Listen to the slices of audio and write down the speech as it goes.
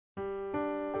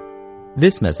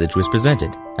This message was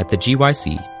presented at the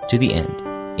GYC To The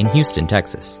End in Houston,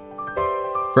 Texas.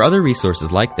 For other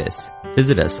resources like this,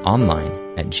 visit us online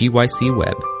at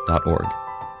gycweb.org.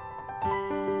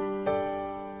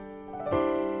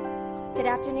 Good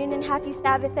afternoon and happy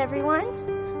Sabbath,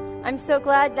 everyone. I'm so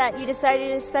glad that you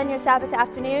decided to spend your Sabbath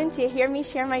afternoon to hear me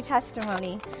share my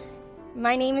testimony.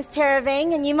 My name is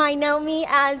Vang, and you might know me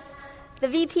as the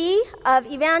VP of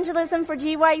Evangelism for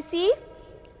GYC.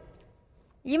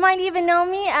 You might even know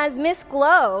me as Miss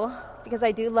Glow, because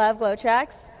I do love glow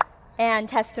tracks and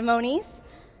testimonies.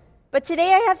 But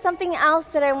today I have something else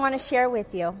that I want to share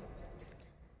with you.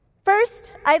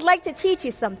 First, I'd like to teach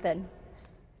you something.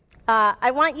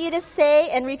 I want you to say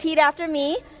and repeat after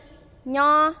me,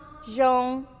 Nya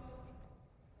Zhong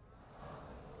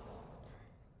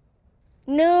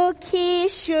Nu Ki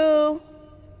Shu.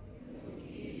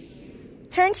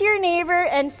 Turn to your neighbor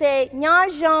and say,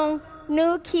 Nya Zhong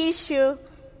Nu Ki Shu.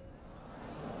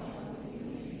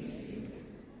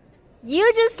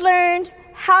 You just learned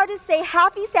how to say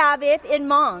Happy Sabbath in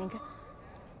Hmong.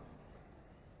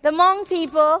 The Hmong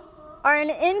people are an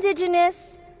indigenous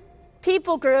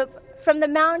people group from the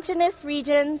mountainous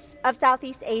regions of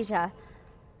Southeast Asia.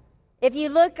 If you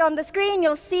look on the screen,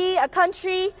 you'll see a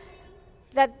country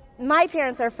that my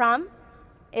parents are from.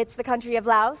 It's the country of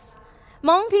Laos.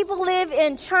 Hmong people live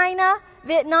in China,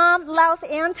 Vietnam, Laos,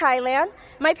 and Thailand.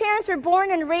 My parents were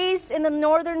born and raised in the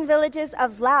northern villages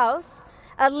of Laos,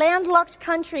 a landlocked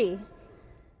country.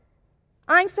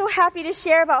 I'm so happy to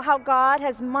share about how God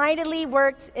has mightily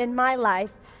worked in my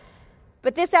life.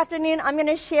 But this afternoon, I'm going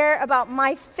to share about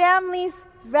my family's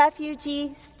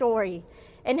refugee story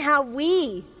and how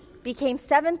we became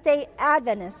Seventh-day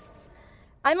Adventists.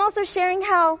 I'm also sharing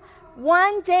how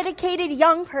one dedicated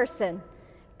young person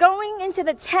going into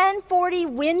the 1040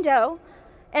 window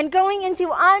and going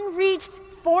into unreached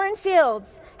foreign fields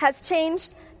has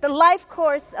changed the life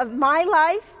course of my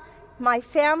life, my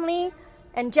family,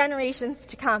 and generations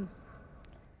to come.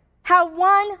 How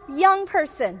one young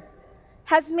person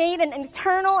has made an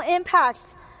eternal impact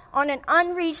on an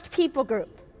unreached people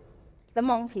group, the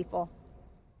Hmong people.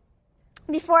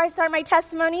 Before I start my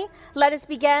testimony, let us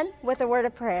begin with a word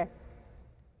of prayer.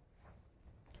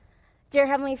 Dear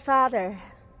Heavenly Father,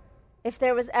 if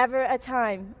there was ever a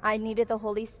time I needed the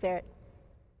Holy Spirit,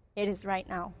 it is right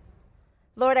now.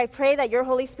 Lord, I pray that your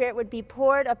Holy Spirit would be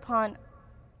poured upon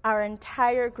our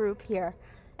entire group here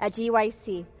at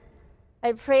GYC.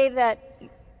 I pray that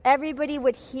everybody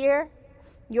would hear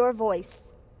your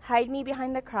voice. Hide me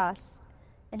behind the cross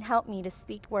and help me to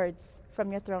speak words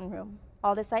from your throne room.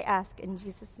 All this I ask in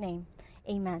Jesus' name.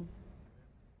 Amen.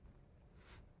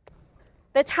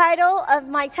 The title of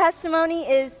my testimony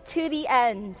is To the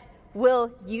End.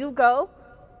 Will you go?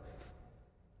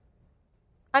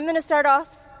 I'm going to start off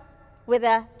with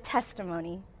a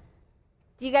testimony.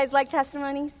 Do you guys like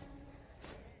testimonies?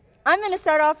 I'm going to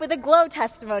start off with a glow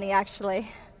testimony,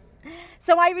 actually.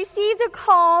 So I received a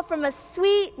call from a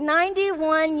sweet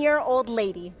 91-year-old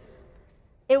lady.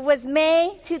 It was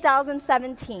May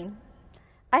 2017.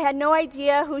 I had no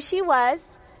idea who she was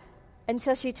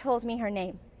until she told me her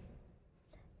name.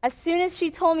 As soon as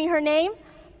she told me her name,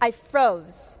 I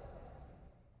froze.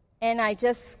 And I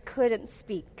just couldn't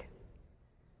speak.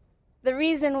 The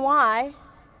reason why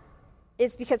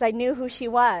is because I knew who she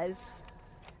was.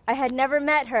 I had never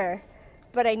met her,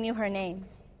 but I knew her name.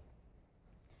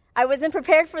 I wasn't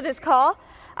prepared for this call.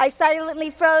 I silently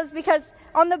froze because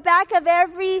on the back of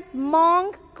every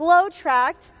Hmong glow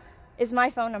tract is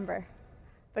my phone number.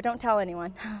 But don't tell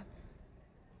anyone.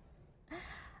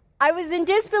 I was in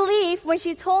disbelief when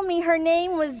she told me her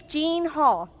name was Jean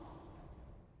Hall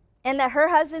and that her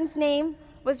husband's name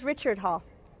was Richard Hall.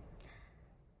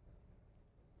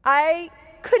 I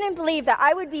couldn't believe that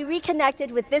I would be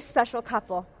reconnected with this special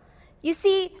couple. You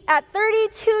see, at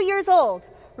 32 years old,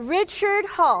 Richard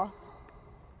Hall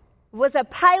was a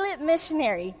pilot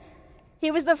missionary. He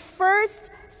was the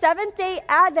first Seventh-day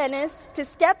Adventist to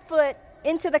step foot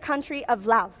into the country of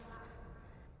Laos.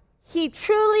 He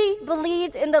truly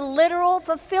believed in the literal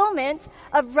fulfillment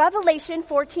of Revelation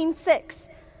 14:6.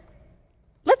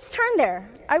 Let's turn there.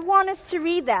 I want us to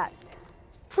read that.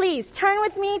 Please turn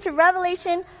with me to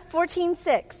Revelation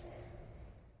 14:6.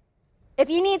 If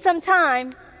you need some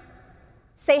time,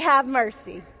 say have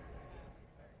mercy.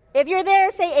 If you're there,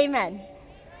 say amen.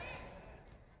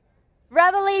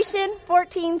 Revelation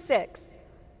 14:6.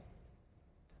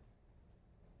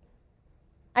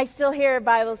 I still hear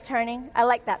Bibles turning. I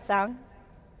like that sound.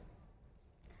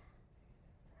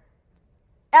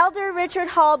 Elder Richard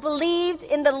Hall believed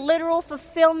in the literal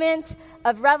fulfillment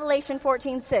of Revelation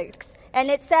 14:6. And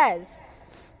it says,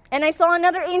 And I saw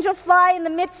another angel fly in the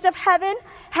midst of heaven,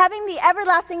 having the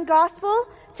everlasting gospel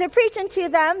to preach unto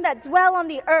them that dwell on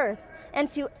the earth, and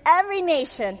to every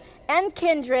nation and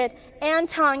kindred and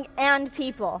tongue and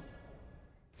people.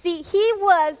 See, he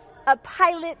was a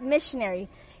pilot missionary.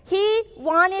 He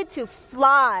wanted to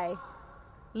fly,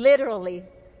 literally,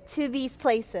 to these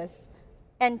places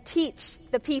and teach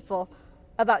the people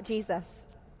about Jesus.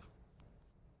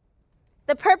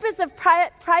 The purpose of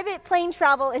private plane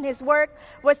travel in his work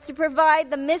was to provide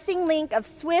the missing link of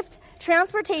swift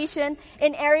transportation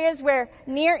in areas where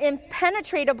near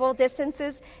impenetrable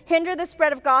distances hinder the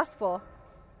spread of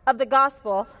the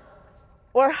gospel,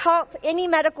 or halt any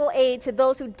medical aid to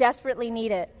those who desperately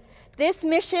need it. This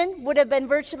mission would have been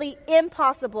virtually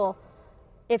impossible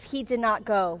if he did not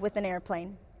go with an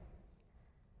airplane.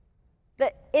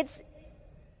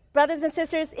 Brothers and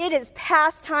sisters, it is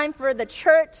past time for the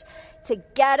church to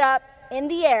get up in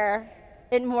the air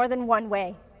in more than one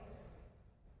way.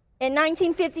 In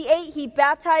 1958, he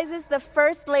baptizes the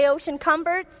first Laotian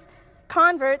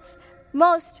converts,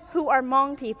 most who are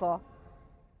Hmong people.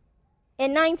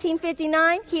 In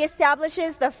 1959, he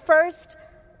establishes the first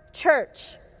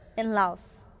church in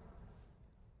Laos.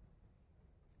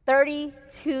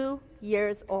 32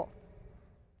 years old.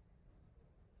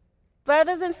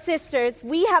 Brothers and sisters,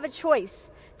 we have a choice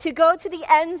to go to the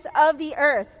ends of the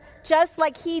earth, just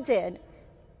like he did.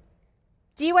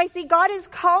 GYC, God is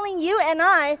calling you and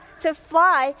I to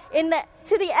fly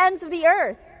to the ends of the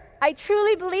earth. I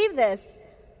truly believe this.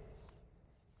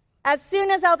 As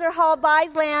soon as Elder Hall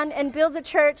buys land and builds a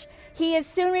church, he is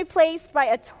soon replaced by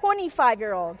a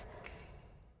 25-year-old,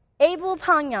 Abel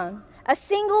Pangyang, a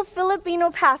single Filipino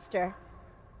pastor.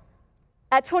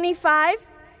 At 25,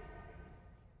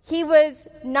 he was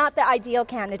not the ideal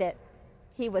candidate.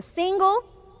 He was single,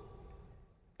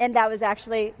 and that was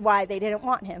actually why they didn't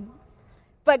want him.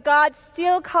 But God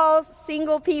still calls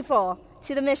single people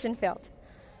to the mission field.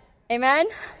 Amen?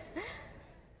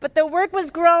 But the work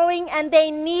was growing, and they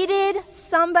needed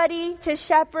somebody to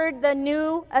shepherd the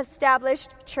new established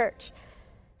church.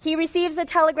 He receives a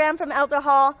telegram from Elder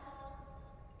Hall,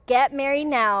 "Get married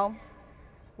now,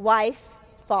 wife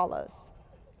follows."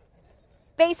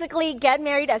 Basically, get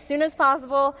married as soon as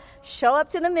possible, show up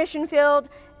to the mission field,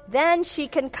 then she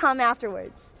can come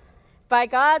afterwards. By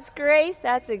God's grace,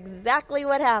 that's exactly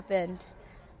what happened.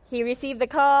 He received the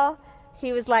call.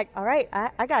 He was like, all right,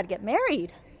 I got to get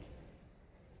married.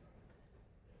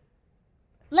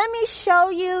 Let me show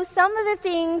you some of the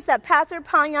things that Pastor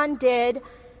Pangyang did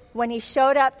when he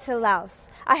showed up to Laos.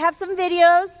 I have some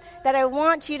videos that I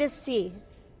want you to see.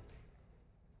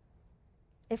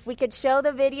 If we could show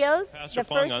the videos, Pastor the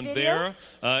first Pangyang video.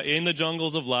 there in the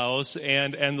jungles of Laos,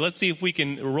 and let's see if we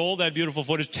can roll that beautiful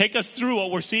footage. Take us through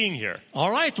what we're seeing here.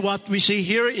 All right, what we see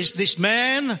here is this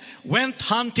man went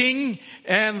hunting,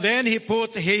 and then he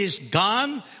put his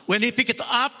gun. When he picked it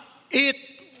up, it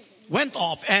went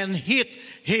off and hit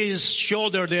his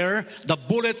shoulder there. The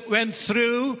bullet went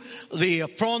through the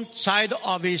front side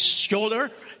of his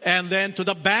shoulder and then to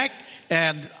the back,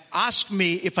 and asked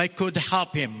me if I could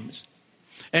help him.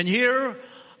 And here,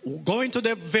 going to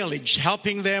the village,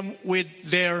 helping them with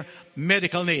their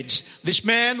medical needs. This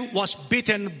man was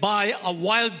bitten by a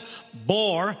wild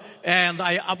boar, and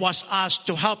I was asked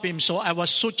to help him, so I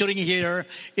was suturing here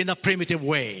in a primitive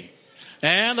way.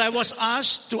 And I was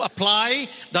asked to apply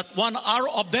that 1 hour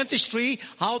of dentistry,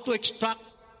 how to extract.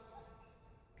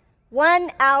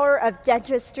 1 hour of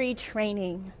dentistry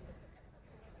training.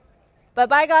 But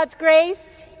by God's grace,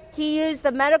 he used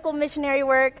the medical missionary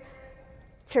work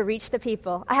to reach the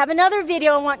people. I have another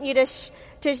video I want you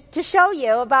to show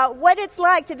you about what it's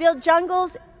like to build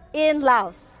jungles in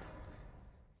Laos.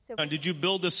 Did you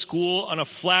build a school on a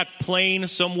flat plain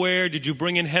somewhere? Did you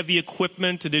bring in heavy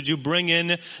equipment? Did you bring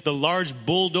in the large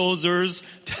bulldozers?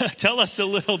 Tell us a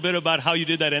little bit about how you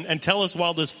did that, and tell us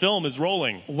while this film is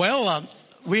rolling. Well,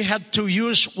 we had to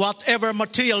use whatever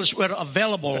materials were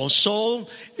available. So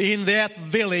in that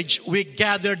village, we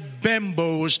gathered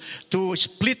bamboos to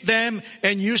split them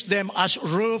and use them as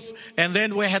roof. And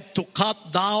then we had to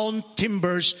cut down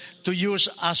timbers to use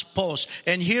as posts.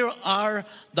 And here are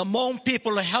the Hmong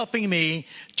people helping me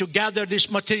to gather this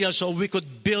material so we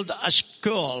could build a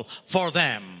school for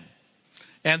them.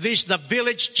 And this is the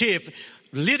village chief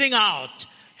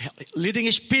leading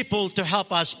his people to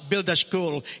help us build a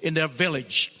school in their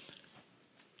village.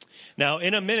 Now,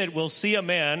 in a minute, we'll see a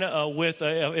man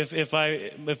if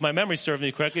my memory serves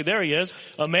me correctly, there he is,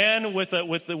 a man with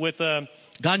a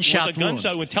gunshot wound.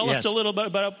 Tell us a little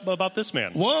bit about this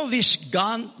man. Well,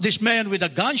 this man with a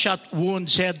gunshot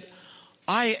wound said,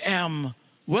 "I am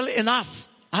well enough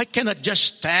I cannot just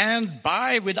stand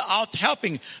by without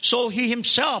helping. So he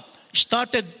himself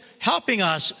started helping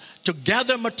us to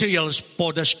gather materials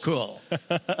for the school.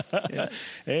 Yeah.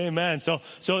 Amen. So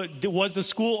was the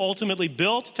school ultimately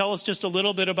built? Tell us just a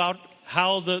little bit about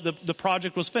how the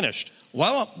project was finished.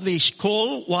 Well, the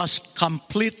school was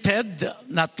completed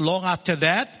not long after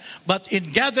that. But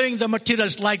in gathering the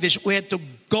materials like this, we had to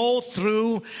go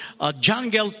through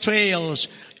jungle trails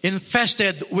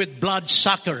infested with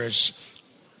bloodsuckers.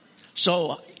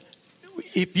 So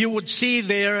if you would see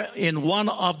there in one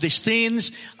of the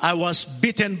scenes, I was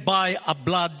bitten by a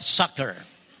bloodsucker.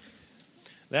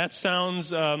 That sounds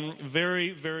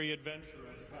very, very adventurous.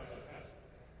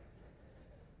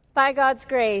 By God's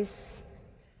grace,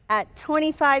 at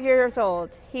 25 years old,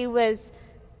 he was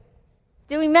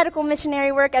doing medical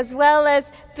missionary work as well as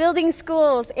building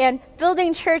schools and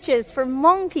building churches for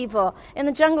Hmong people in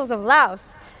the jungles of Laos.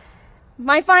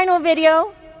 My final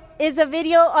video is a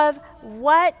video of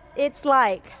what it's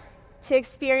like to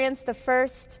experience the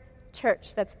first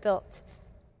church that's built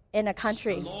in a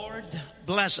country. The Lord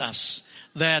bless us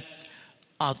that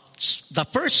the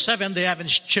first Seventh-day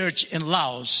Adventist church in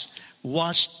Laos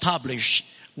was established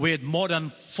with more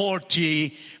than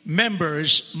 40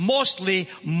 members, mostly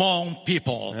Hmong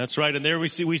people. That's right. And there we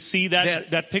see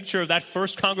that picture of that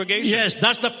first congregation. Yes,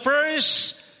 that's the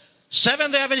first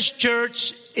Seventh-day Adventist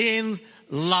church in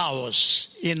Laos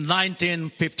in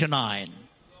 1959.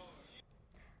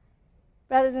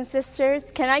 Brothers and sisters,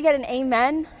 can I get an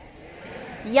amen?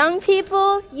 Young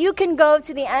people, you can go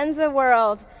to the ends of the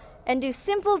world and do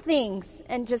simple things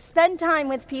and just spend time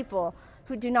with people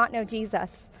who do not know Jesus.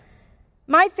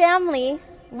 My family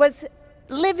was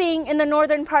living in the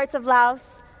northern parts of Laos,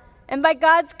 and by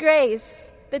God's grace,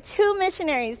 the 2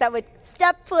 missionaries that would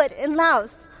step foot in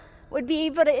Laos would be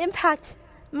able to impact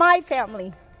my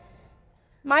family.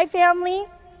 My family,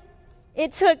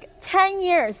 it took 10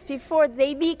 years before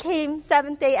they became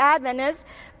Seventh-day Adventists,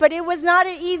 but it was not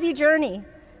an easy journey.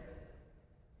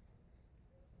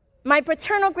 My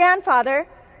paternal grandfather,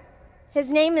 his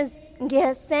name is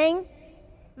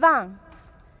Vang.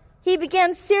 He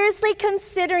began seriously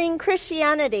considering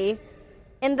Christianity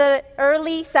in the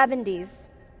early 70s.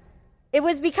 It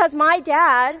was because my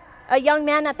dad, a young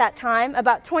man at that time,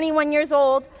 about 21 years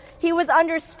old, he was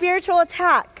under spiritual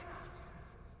attack.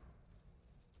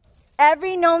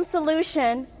 Every known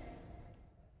solution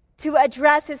to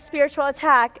address his spiritual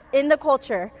attack in the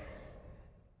culture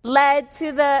led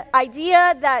to the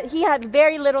idea that he had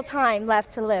very little time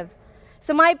left to live.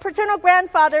 So my paternal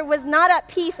grandfather was not at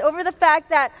peace over the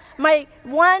fact that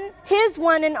his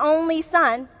one and only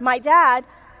son, my dad,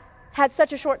 had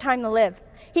such a short time to live.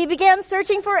 He began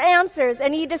searching for answers,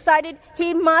 and he decided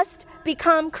he must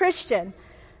become Christian.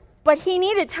 But he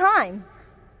needed time.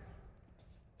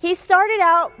 He started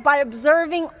out by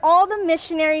observing all the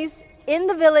missionaries in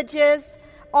the villages,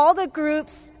 all the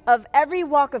groups of every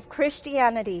walk of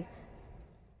Christianity.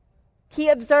 He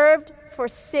observed for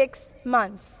 6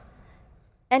 months.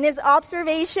 And his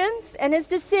observations and his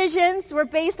decisions were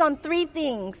based on 3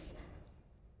 things: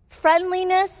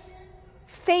 friendliness,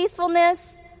 faithfulness,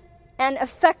 and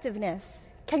effectiveness.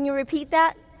 Can you repeat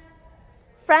that?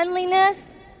 Friendliness,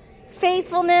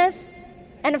 faithfulness,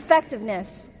 and effectiveness.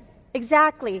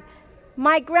 Exactly.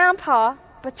 My grandpa,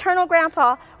 paternal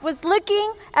grandpa, was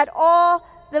looking at all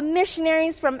the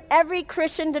missionaries from every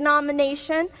Christian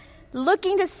denomination,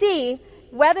 looking to see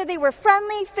whether they were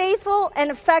friendly, faithful,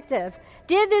 and effective.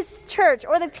 Did this church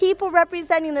or the people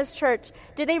representing this church,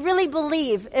 did they really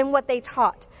believe in what they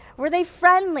taught? Were they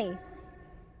friendly?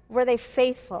 Were they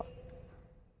faithful?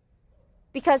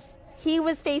 Because he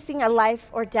was facing a life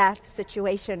or death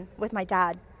situation with my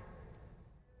dad.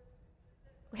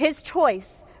 His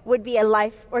choice would be a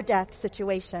life or death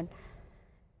situation.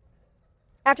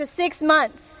 After 6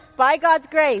 months, by God's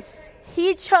grace,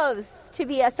 he chose to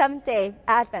be a Seventh-day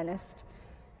Adventist.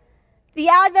 The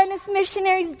Adventist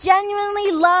missionaries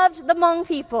genuinely loved the Hmong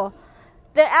people.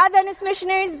 The Adventist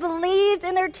missionaries believed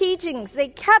in their teachings. They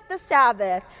kept the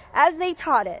Sabbath as they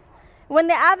taught it. When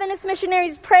the Adventist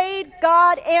missionaries prayed,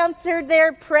 God answered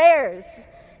their prayers.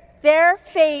 Their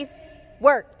faith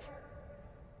worked.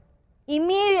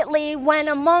 Immediately, when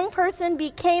a Hmong person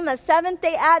became a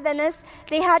Seventh-day Adventist,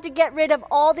 they had to get rid of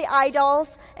all the idols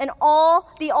and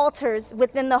all the altars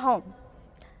within the home.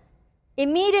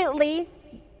 Immediately,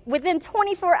 within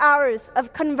 24 hours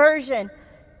of conversion,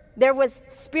 there was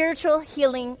spiritual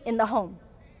healing in the home.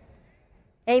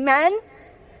 Amen?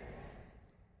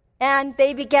 And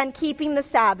they began keeping the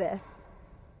Sabbath.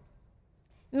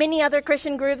 Many other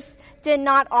Christian groups did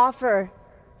not offer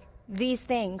these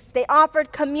things. They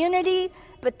offered community,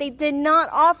 but they did not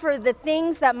offer the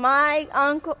things that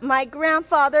my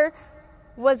grandfather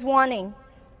was wanting.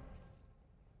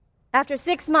 After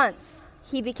 6 months,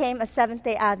 he became a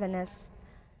Seventh-day Adventist.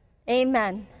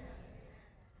 Amen.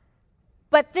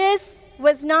 But this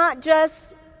was not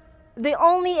just the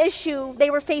only issue they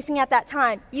were facing at that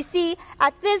time. You see,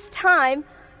 at this time,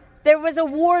 there was a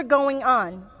war going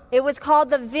on. It was called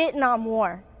the Vietnam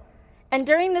War. And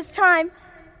during this time,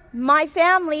 my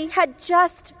family had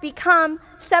just become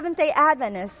Seventh-day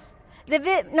Adventists. The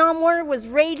Vietnam War was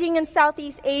raging in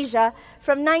Southeast Asia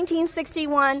from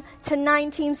 1961 to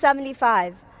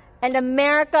 1975, and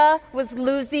America was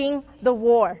losing the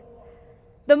war.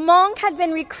 The Hmong had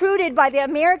been recruited by the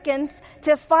Americans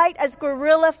to fight as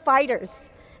guerrilla fighters.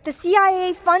 The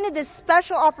CIA funded this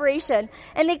special operation,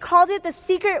 and they called it the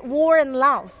Secret War in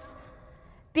Laos.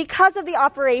 Because of the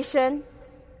operation,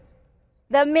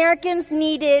 the Americans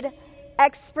needed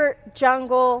expert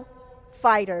jungle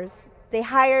fighters. They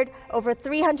hired over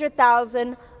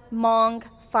 300,000 Hmong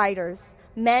fighters,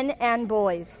 men and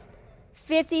boys.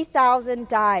 50,000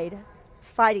 died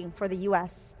fighting for the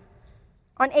U.S.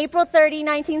 On April 30,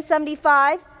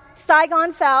 1975,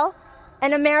 Saigon fell,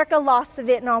 and America lost the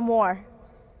Vietnam War.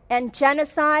 And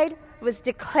genocide was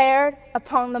declared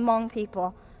upon the Hmong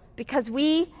people because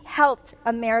we helped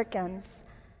Americans.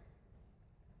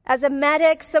 As a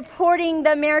medic supporting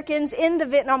the Americans in the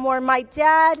Vietnam War, my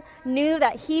dad knew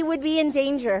that he would be in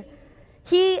danger.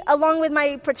 He, along with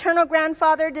my paternal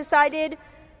grandfather, decided,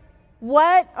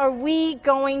 what are we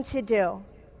going to do?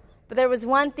 But there was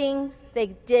one thing they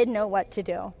did know what to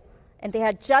do, and they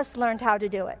had just learned how to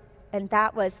do it, and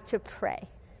that was to pray.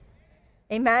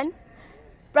 Amen?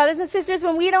 Brothers and sisters,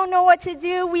 when we don't know what to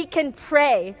do, we can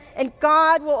pray, and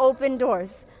God will open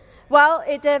doors. Well,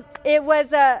 it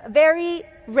was a very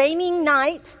raining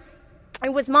night.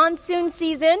 It was monsoon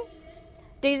season.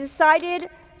 They decided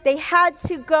they had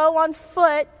to go on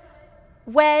foot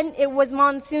when it was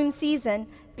monsoon season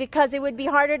because it would be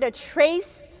harder to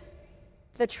trace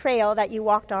the trail that you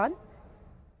walked on.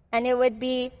 And you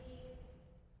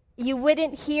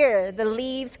wouldn't hear the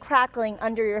leaves crackling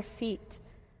under your feet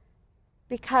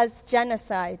because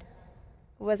genocide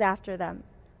was after them.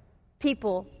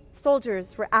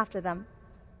 Soldiers were after them.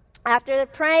 After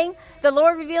praying, the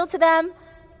Lord revealed to them,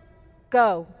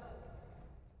 go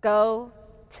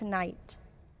tonight.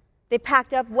 They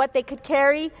packed up what they could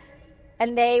carry,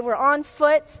 and they were on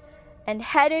foot and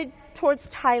headed towards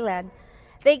Thailand.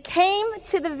 They came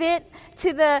to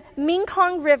the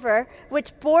Mekong River,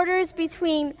 which borders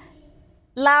between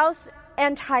Laos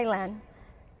and Thailand.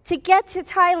 To get to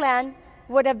Thailand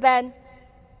would have been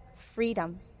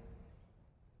freedom.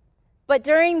 But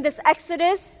during this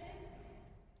exodus,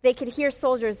 they could hear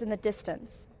soldiers in the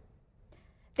distance.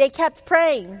 They kept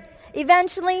praying.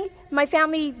 Eventually, my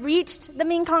family reached the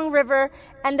Mekong River,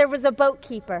 and there was a boat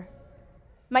keeper.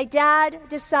 My dad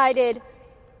decided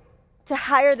to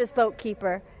hire this boat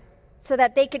keeper so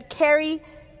that they could carry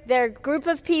their group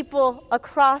of people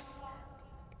across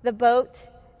the boat,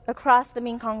 across the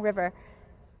Mekong River.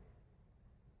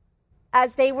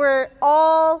 As they were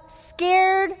all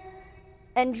scared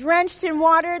and drenched in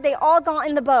water, they all got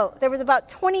in the boat. There was about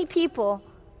 20 people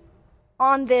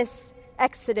on this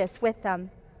exodus with them.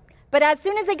 But as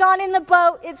soon as they got in the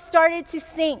boat, it started to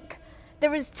sink. There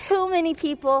was too many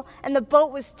people, and the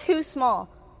boat was too small.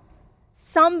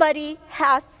 Somebody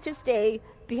has to stay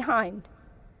behind.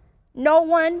 No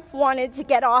one wanted to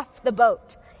get off the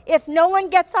boat. If no one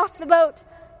gets off the boat,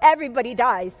 everybody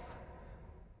dies.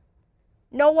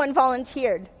 No one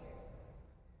volunteered.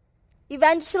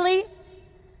 Eventually,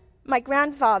 my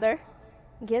grandfather,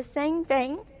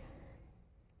 Vang,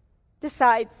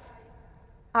 decides,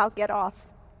 I'll get off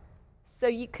so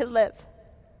you could live.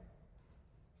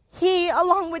 He,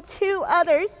 along with 2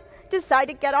 others,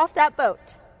 decided to get off that boat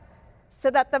so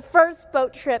that the first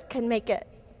boat trip can make it.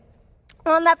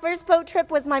 On that first boat trip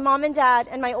was my mom and dad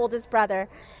and my oldest brother.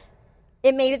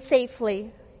 It made it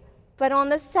safely. But on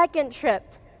the second trip,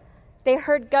 they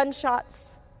heard gunshots,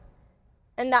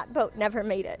 and that boat never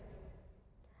made it.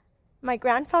 My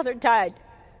grandfather died,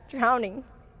 drowning.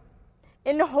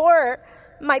 In horror,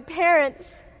 my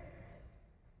parents,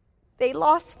 they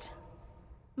lost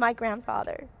my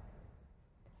grandfather.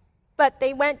 But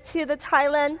they went to the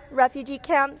Thailand refugee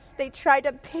camps. They tried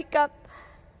to pick up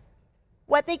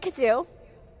what they could do,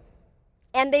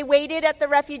 and they waited at the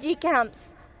refugee camps.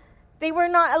 They were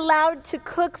not allowed to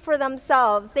cook for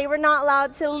themselves. They were not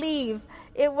allowed to leave.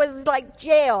 It was like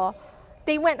jail.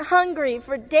 They went hungry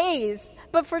for days.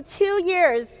 But for 2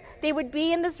 years, they would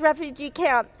be in this refugee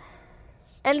camp,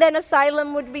 and then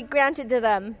asylum would be granted to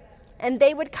them. and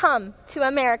they would come to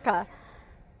America.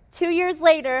 2 years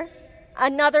later,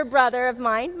 another brother of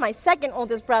mine, my second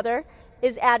oldest brother,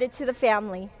 is added to the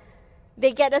family.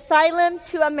 They get asylum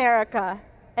to America,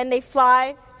 and they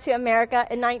fly to America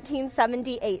in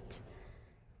 1978.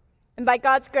 And by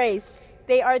God's grace,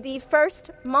 they are the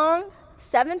first Hmong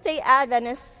Seventh-day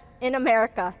Adventists in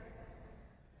America.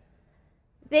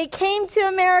 They came to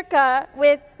America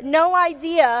with no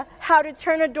idea how to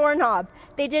turn a doorknob.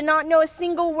 They did not know a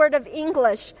single word of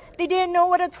English. They didn't know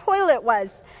what a toilet was.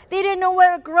 They didn't know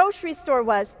what a grocery store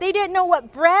was. They didn't know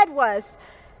what bread was.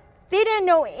 They didn't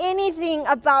know anything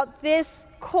about this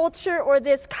culture or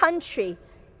this country.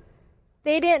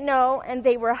 They didn't know, and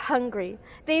they were hungry.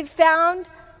 They found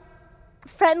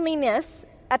friendliness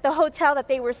at the hotel that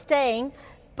they were staying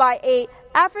by a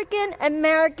African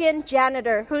American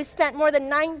janitor who spent more than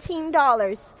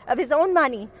 $19 of his own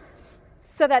money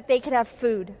so that they could have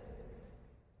food.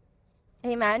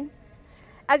 Amen.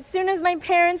 As soon as my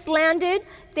parents landed,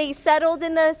 they settled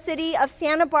in the city of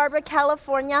Santa Barbara,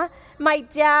 California. My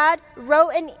dad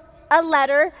wrote a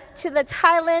letter to the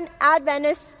Thailand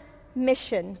Adventist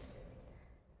Mission.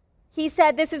 He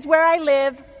said, "This is where I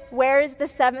live. Where is the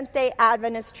Seventh-day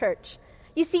Adventist Church?"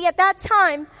 You see, at that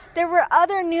time, there were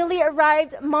other newly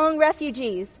arrived Hmong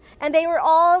refugees, and they were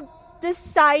all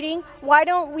deciding, why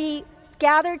don't we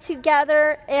gather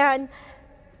together and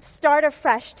start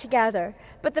afresh together?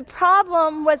 But the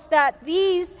problem was that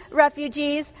these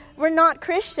refugees were not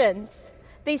Christians.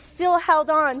 They still held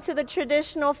on to the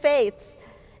traditional faiths.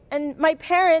 And my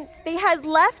parents, they had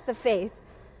left the faith.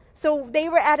 So they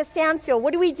were at a standstill.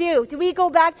 What do? Do we go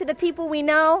back to the people we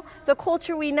know, the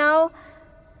culture we know,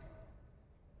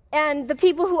 and the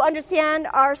people who understand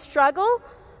our struggle?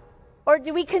 Or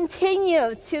do we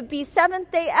continue to be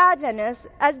Seventh-day Adventists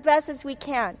as best as we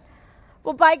can?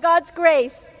 Well, by God's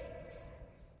grace,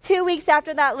 2 weeks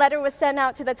after that letter was sent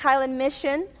out to the Thailand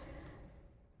mission,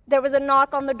 there was a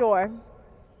knock on the door.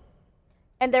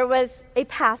 And there was a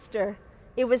pastor.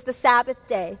 It was the Sabbath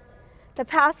day. The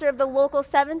pastor of the local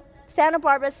Santa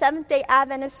Barbara Seventh-day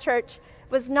Adventist Church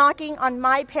was knocking on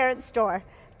my parents' door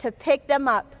to pick them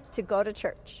up to go to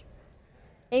church.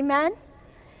 Amen?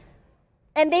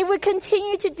 And they would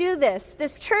continue to do this.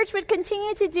 This church would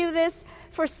continue to do this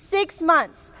for 6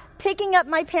 months, picking up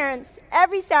my parents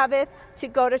every Sabbath to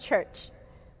go to church.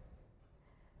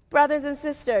 Brothers and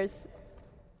sisters,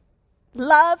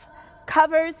 love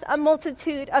covers a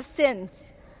multitude of sins.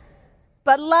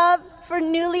 But love for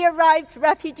newly arrived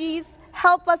refugees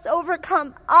help us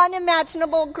overcome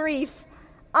unimaginable grief,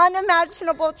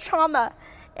 unimaginable trauma,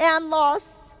 and loss.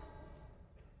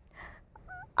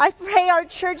 I pray our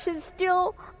church is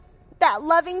still that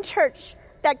loving church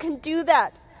that can do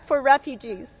that for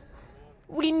refugees.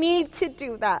 We need to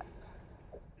do that.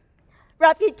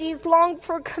 Refugees long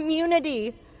for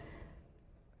community.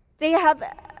 They have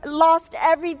lost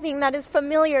everything that is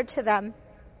familiar to them.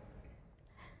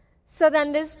 So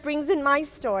then this brings in my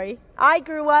story. I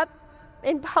grew up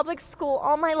in public school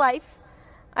all my life.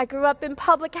 I grew up in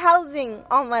public housing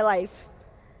all my life.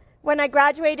 When I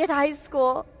graduated high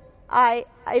school, I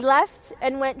left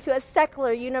and went to a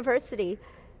secular university.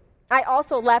 I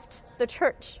also left the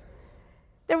church.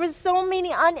 There was so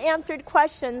many unanswered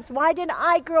questions. Why did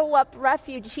I grow up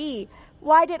refugee?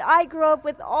 Why did I grow up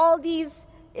with all these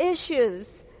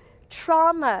issues,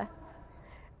 trauma?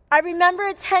 I remember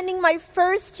attending my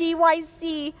first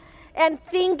GYC and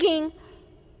thinking,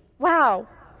 wow,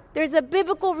 there's a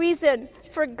biblical reason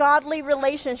for godly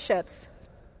relationships.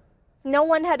 No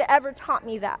one had ever taught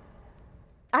me that.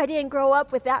 I didn't grow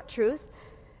up with that truth.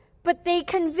 But they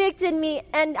convicted me,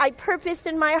 and I purposed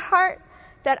in my heart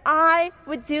that I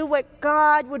would do what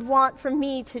God would want for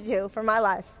me to do for my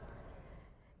life.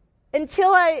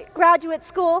 Until I graduate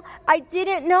school, I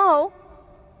didn't know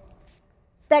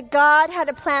that God had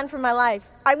a plan for my life.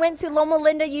 I went to Loma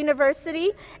Linda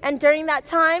University, and during that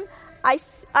time,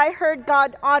 I heard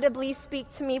God audibly speak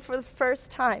to me for the first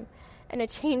time, and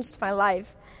it changed my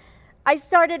life. I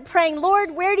started praying, Lord,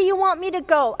 where do you want me to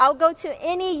go? I'll go to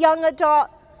any young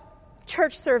adult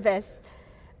church service.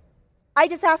 I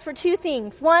just asked for 2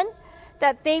 things. One,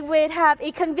 that they would have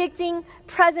a convicting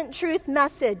present truth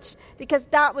message, because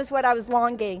that was what I was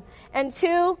longing. And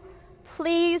 2,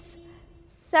 please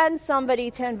send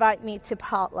somebody to invite me to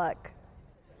potluck.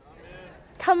 Amen.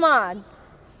 Come on.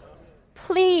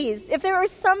 Please, if there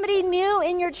was somebody new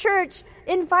in your church,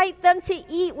 invite them to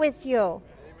eat with you. Amen.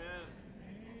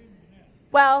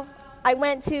 Well, I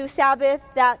went to Sabbath,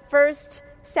 that first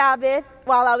Sabbath,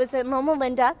 while I was in Loma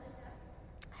Linda.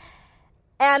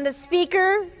 And the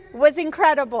speaker was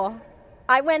incredible.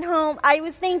 I went home. I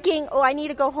was thinking, I need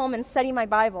to go home and study my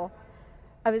Bible.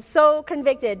 I was so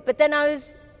convicted. But then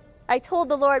I told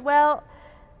the Lord, well,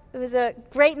 it was a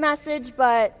great message,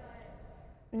 but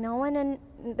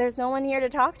there's no one here to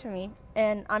talk to me.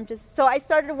 And so I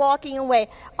started walking away.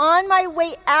 On my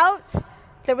way out,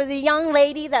 there was a young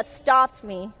lady that stopped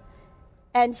me.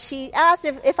 And she asked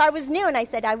if I was new, and I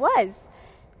said I was.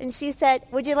 And she said,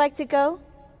 would you like to go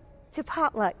to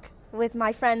potluck with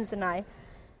my friends and I?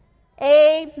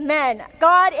 Amen.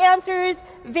 God answers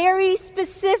very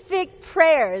specific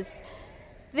prayers.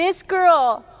 This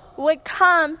girl would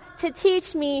come to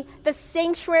teach me the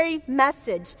sanctuary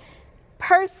message.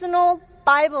 Personal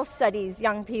Bible studies,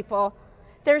 young people.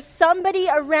 There's somebody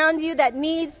around you that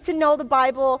needs to know the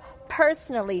Bible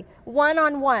personally,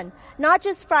 one-on-one. Not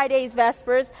just Fridays,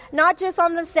 Vespers, not just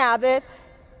on the Sabbath.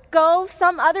 Go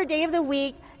some other day of the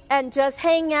week and just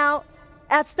hang out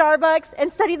at Starbucks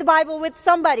and study the Bible with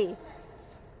somebody.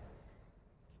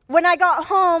 When I got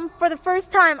home for the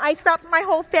first time, I stopped my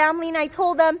whole family and I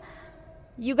told them,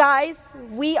 you guys,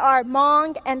 we are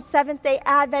Hmong and Seventh-day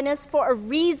Adventists for a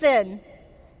reason.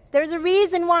 There's a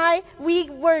reason why we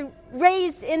were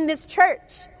raised in this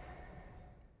church.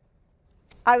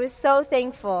 I was so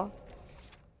thankful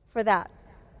for that.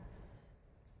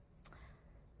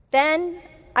 Then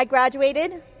I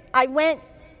graduated. I went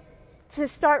to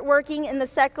start working in the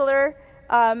secular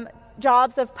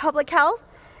jobs of public health.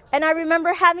 And I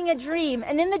remember having a dream.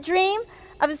 And in the dream,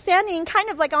 I was standing kind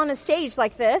of like on a stage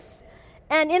like this.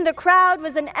 And in the crowd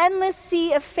was an endless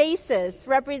sea of faces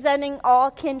representing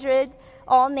all kindred,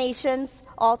 all nations,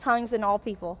 all tongues, and all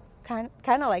people. Kind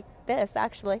of like this,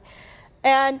 actually.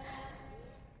 And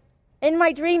in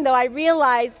my dream, though, I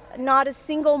realized not a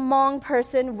single Hmong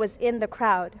person was in the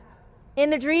crowd. In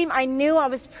the dream, I knew I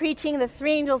was preaching the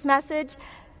three angels' message,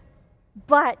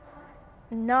 but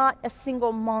not a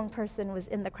single Hmong person was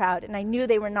in the crowd, and I knew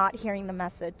they were not hearing the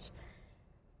message.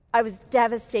 I was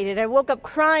devastated. I woke up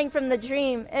crying from the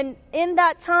dream, and in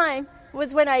that time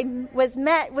was when I was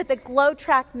met with the Glow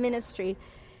Track ministry.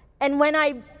 And when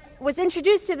I was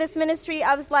introduced to this ministry,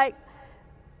 I was like,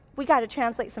 we got to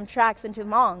translate some tracks into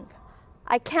Hmong.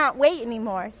 I can't wait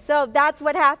anymore. So that's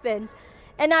what happened.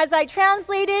 And as I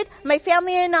translated, my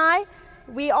family and I,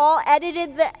 we all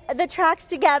edited the tracks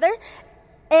together,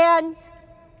 and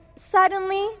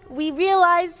suddenly we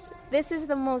realized this is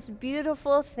the most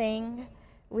beautiful thing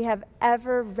we have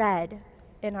ever read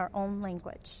in our own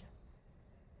language.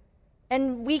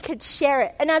 And we could share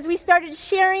it. And as we started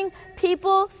sharing,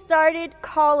 people started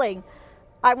calling.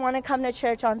 I want to come to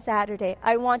church on Saturday.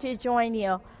 I want to join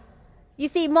you. You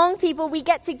see, Hmong people, we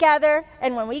get together,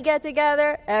 and when we get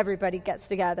together, everybody gets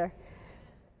together.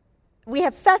 We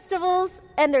have festivals,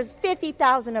 and there's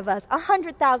 50,000 of us,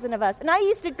 100,000 of us. And I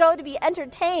used to go to be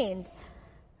entertained.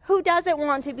 Who doesn't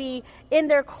want to be in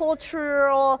their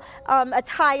cultural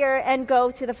attire and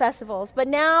go to the festivals? But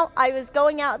now I was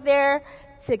going out there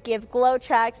to give glow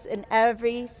tracks in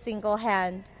every single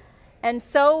hand. And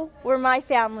so were my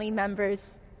family members.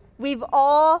 We're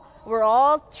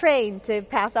all trained to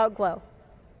pass out glow.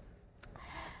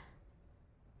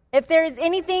 If there is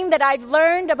anything that I've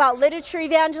learned about literature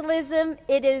evangelism,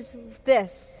 it is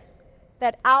this,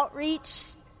 that outreach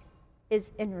is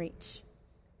in reach.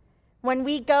 When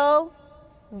we go,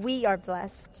 we are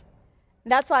blessed.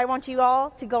 That's why I want you all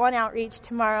to go on outreach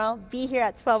tomorrow. Be here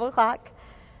at 12 o'clock.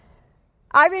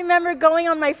 I remember going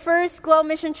on my first Glow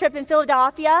mission trip in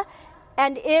Philadelphia,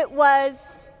 and it was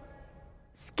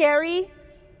scary.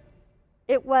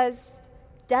 It was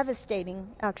devastating,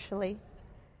 actually.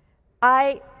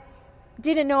 I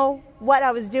didn't know what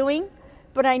I was doing,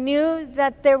 but I knew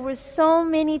that there were so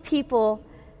many people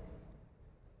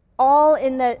all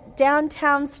in the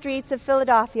downtown streets of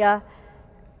Philadelphia,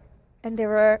 and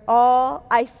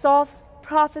I saw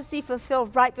prophecy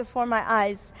fulfilled right before my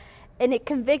eyes, and it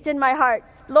convicted my heart.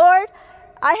 Lord,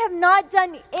 I have not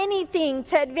done anything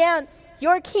to advance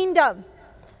your kingdom.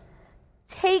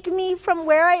 Take me from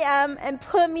where I am and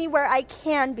put me where I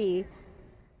can be,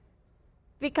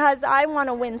 because I want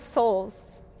to win souls.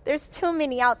 There's too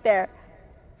many out there.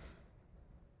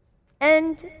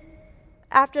 And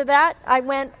after that, I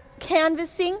went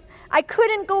canvassing. I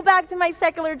couldn't go back to my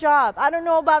secular job. I don't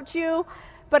know about you,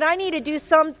 but I need to do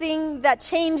something that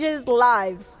changes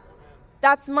lives.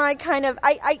 That's my kind of,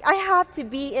 I have to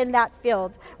be in that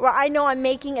field where I know I'm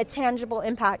making a tangible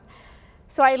impact.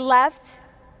 So I left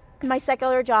my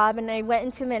secular job and I went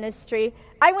into ministry.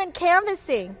 I went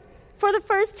canvassing for the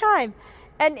first time.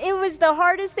 And it was the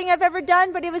hardest thing I've ever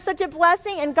done, but it was such a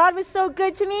blessing. And God was so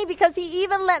good to me because He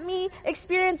even let me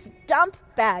experience dump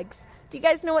bags. Do you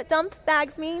guys know what dump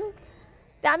bags mean?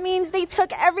 That means they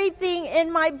took everything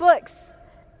in my books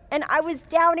And I was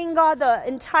doubting God the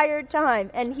entire time,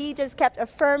 and he just kept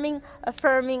affirming,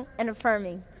 affirming, and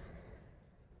affirming.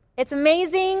 It's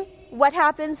amazing what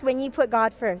happens when you put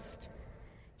God first.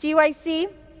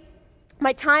 GYC,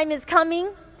 my time is coming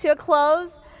to a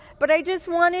close, but I just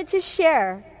wanted to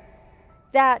share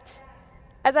that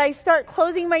as I start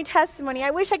closing my testimony,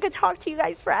 I wish I could talk to you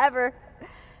guys forever.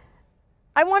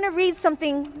 I want to read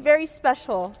something very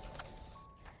special.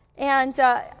 And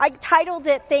I titled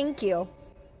it, Thank You.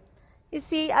 You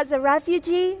see, as a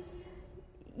refugee,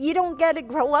 you don't get to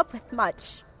grow up with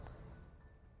much,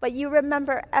 but you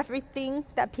remember everything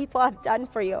that people have done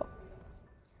for you.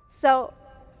 So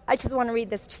I just want to read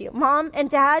this to you. Mom and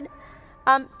Dad,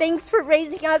 thanks for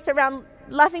raising us around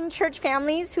loving church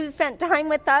families who spent time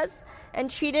with us and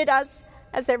treated us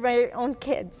as their very own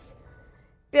kids.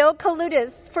 Bill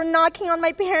Kaludis for knocking on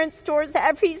my parents' doors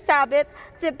every Sabbath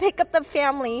to pick up the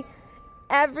family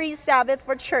every Sabbath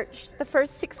for church the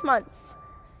first 6 months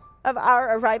of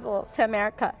our arrival to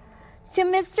America. To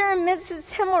Mr. and Mrs.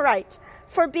 Himmelwright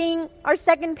for being our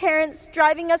second parents,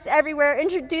 driving us everywhere,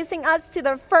 introducing us to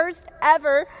the first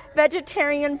ever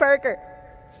vegetarian burger.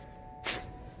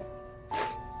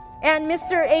 And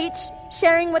Mr. H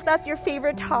sharing with us your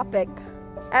favorite topic,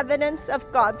 evidence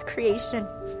of God's creation.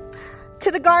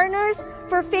 To the Gardeners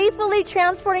for faithfully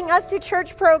transporting us to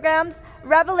church programs,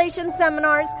 revelation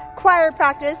seminars, choir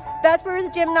practice,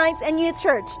 Vespers, gym nights, and youth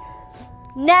church.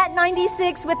 Net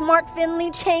 96 with Mark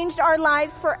Finley changed our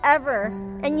lives forever,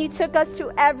 and you took us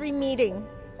to every meeting.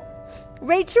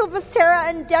 Rachel Becerra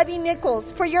and Debbie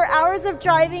Nichols for your hours of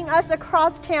driving us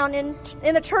across town in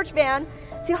the church van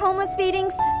to homeless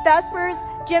feedings, Vespers,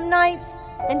 gym nights,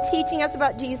 and teaching us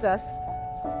about Jesus.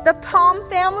 The Palm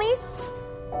family,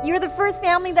 you're the first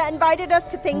family that invited us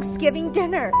to Thanksgiving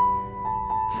dinner.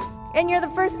 And you're the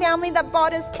first family that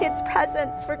bought us kids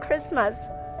presents for Christmas.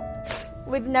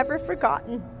 We've never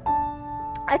forgotten.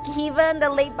 Akiva and the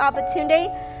late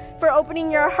Babatunde for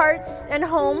opening your hearts and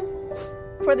home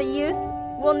for the youth.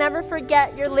 We'll never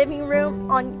forget your living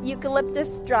room on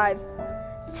Eucalyptus Drive.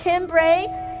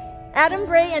 Adam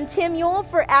Bray and Tim Yule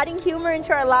for adding humor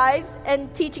into our lives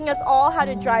and teaching us all how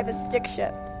to drive a stick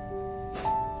shift.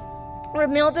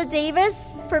 Ramilda Davis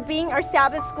for being our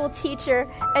Sabbath school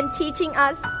teacher and teaching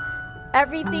us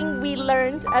everything we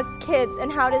learned as kids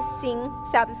and how to sing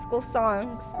Sabbath school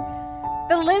songs.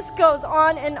 The list goes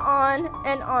on and on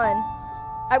and on.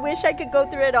 I wish I could go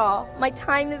through it all. My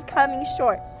time is coming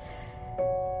short.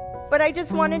 But I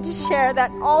just wanted to share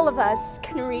that all of us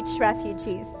can reach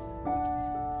refugees.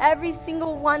 Every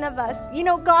single one of us. You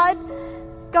know, God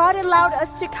allowed us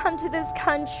to come to this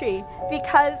country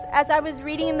because as I was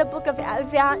reading in the book of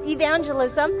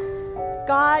evangelism,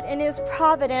 God in his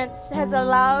providence has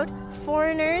allowed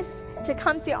foreigners to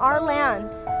come to our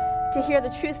land to hear the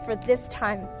truth for this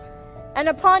time. And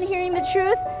upon hearing the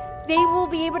truth, they will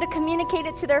be able to communicate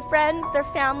it to their friends, their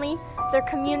family, their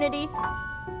community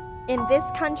in this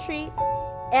country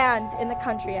and in the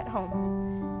country at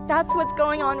home. That's what's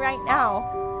going on right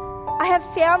now. I have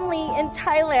family in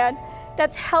Thailand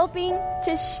that's helping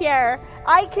to share.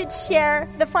 I could share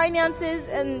the finances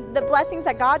and the blessings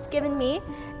that God's given me,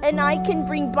 and I can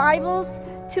bring Bibles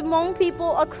to Hmong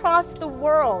people across the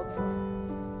world.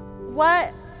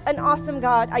 What an awesome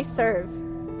God I serve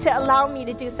to allow me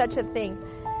to do such a thing.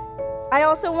 I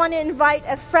also want to invite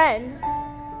a friend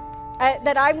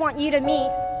that I want you to meet.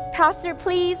 Pastor,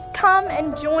 please come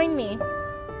and join me.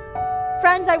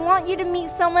 Friends, I want you to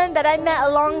meet someone that I met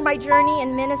along my journey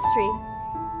in ministry.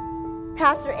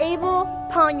 Pastor Abel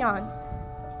Panyan.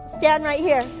 Stand right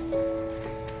here.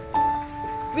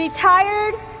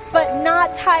 Retired, but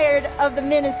not tired of the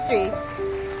ministry.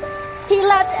 He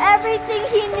left everything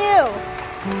he knew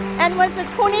and was the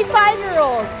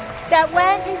 25-year-old that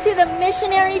went into the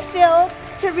missionary field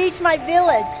to reach my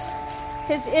village.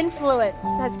 His influence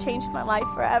has changed my life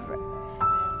forever.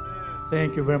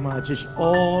 Thank you very much. It's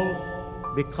all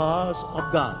because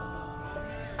of God.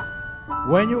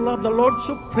 When you love the Lord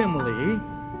supremely,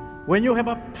 when you have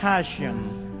a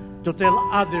passion to tell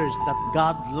others that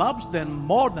God loves them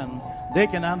more than they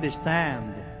can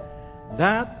understand,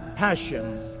 that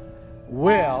passion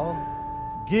will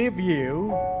give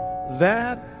you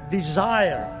that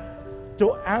desire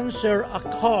to answer a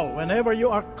call. Whenever you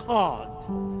are called,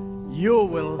 you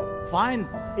will find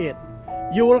it.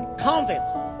 You will count it,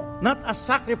 not a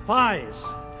sacrifice,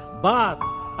 but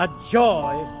a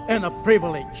joy and a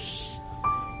privilege.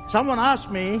 Someone asked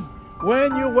me,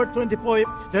 when you were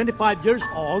 25 years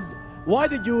old, why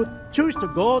did you choose to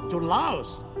go to Laos?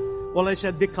 Well, I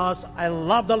said, because I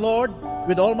love the Lord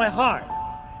with all my heart.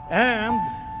 And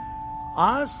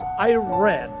as I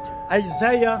read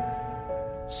Isaiah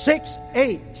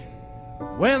 6:8.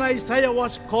 When Isaiah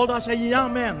was called as a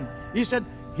young man, he said,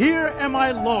 "Here am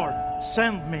I, Lord,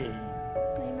 send me."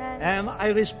 Amen. And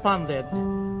I responded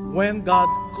when God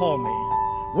called me.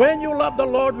 When you love the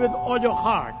Lord with all your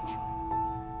heart,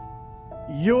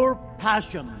 your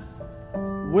passion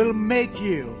will make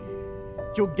you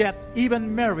to get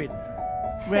even married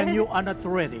when you are not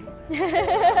ready.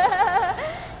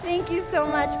 Thank you so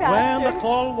much, Pastor. When the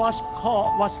call was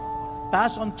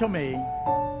passed on to me,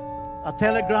 a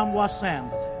telegram was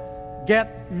sent.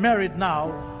 Get married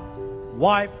now,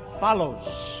 wife follows.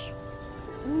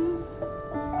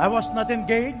 I was not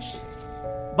engaged,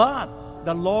 but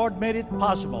the Lord made it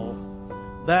possible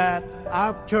that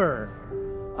after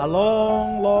a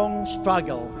long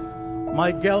struggle,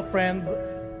 my girlfriend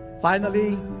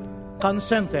finally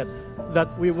consented that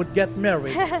we would get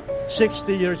married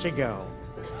 60 years ago.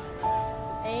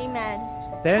 Amen.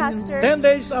 10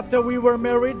 days after we were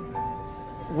married,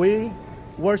 we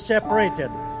were separated.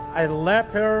 I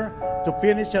left her to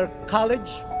finish her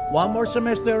college, one more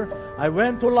semester. I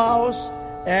went to Laos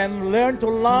and learned to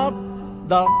love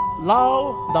the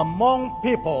Hmong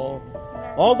people,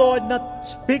 although I did not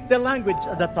speak the language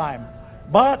at the time.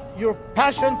 But your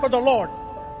passion for the Lord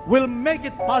will make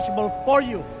it possible for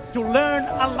you to learn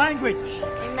a language.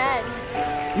 Amen.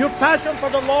 Your passion for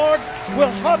the Lord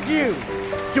will help you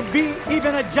to be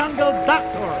even a jungle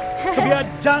doctor, to be a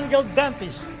jungle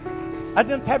dentist. I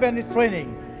didn't have any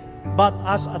training, but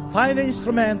as a tiny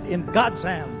instrument in God's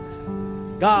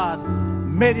hand, God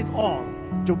made it all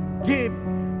to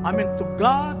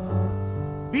God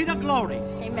be the glory,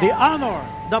 Amen. the honor,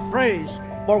 the praise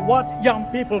for what young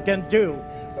people can do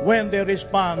when they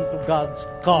respond to God's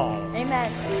call.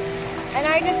 Amen. And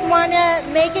I just want to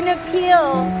make an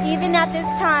appeal, even at this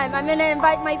time. I'm going to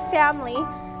invite my family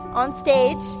on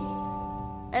stage,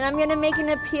 and I'm going to make an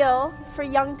appeal for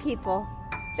young people.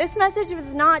 This message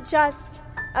was not just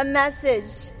a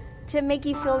message to make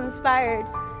you feel inspired,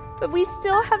 but we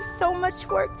still have so much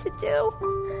work to do.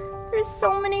 There's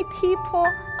so many people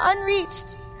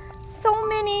unreached, so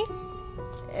many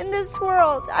in this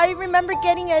world. I remember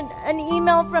getting an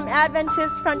email from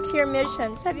Adventist Frontier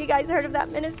Missions. Have you guys heard of that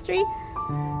ministry?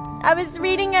 I was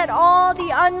reading at all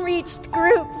the unreached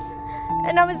groups,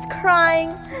 and I was crying,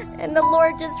 and the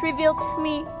Lord just revealed to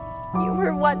me, you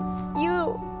were once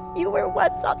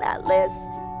on that list.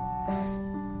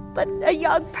 But a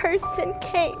young person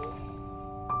came.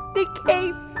 They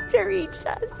came to reach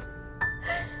us.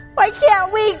 Why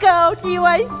can't we go to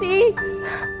UIC?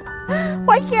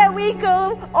 Why can't we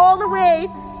go all the way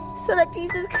so that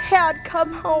Jesus can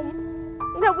come home?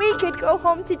 That we could go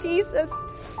home to Jesus.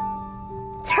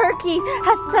 Turkey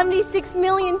has 76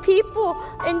 million people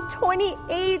and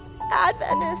 28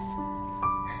 Adventists.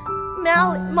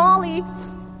 Mali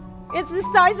is the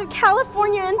size of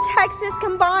California and Texas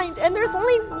combined, and there's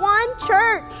only one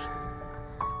church.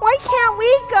 Why can't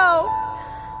we go?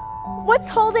 What's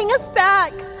holding us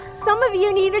back? Some of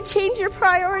you need to change your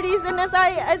priorities, and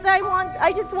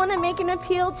I just want to make an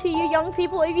appeal to you young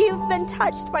people. If you've been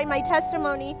touched by my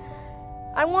testimony,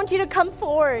 I want you to come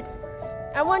forward.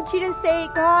 I want you to say,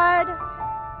 God,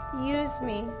 use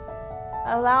me.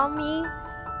 Allow me.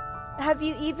 Have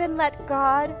you even let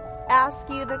God ask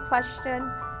you the question,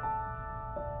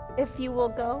 if you will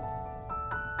go?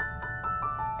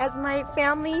 As my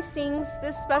family sings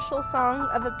this special song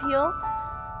of appeal,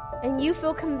 and you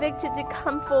feel convicted to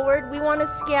come forward, we want to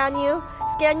scan your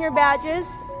badges,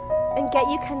 and get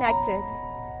you connected.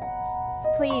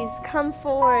 So please come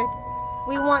forward.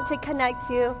 We want to connect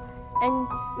you, and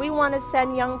we want to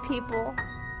send young people.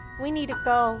 We need to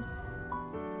go.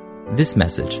 This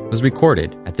message was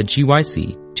recorded at the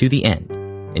GYC To The End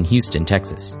in Houston,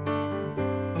 Texas.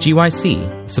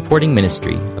 GYC, a supporting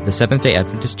ministry of the Seventh-day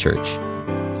Adventist Church,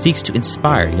 seeks to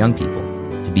inspire young people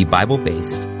to be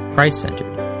Bible-based,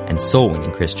 Christ-centered, and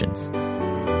soul-winning Christians.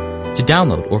 To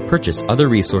download or purchase other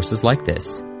resources like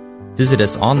this, visit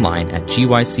us online at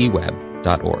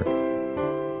gycweb.org.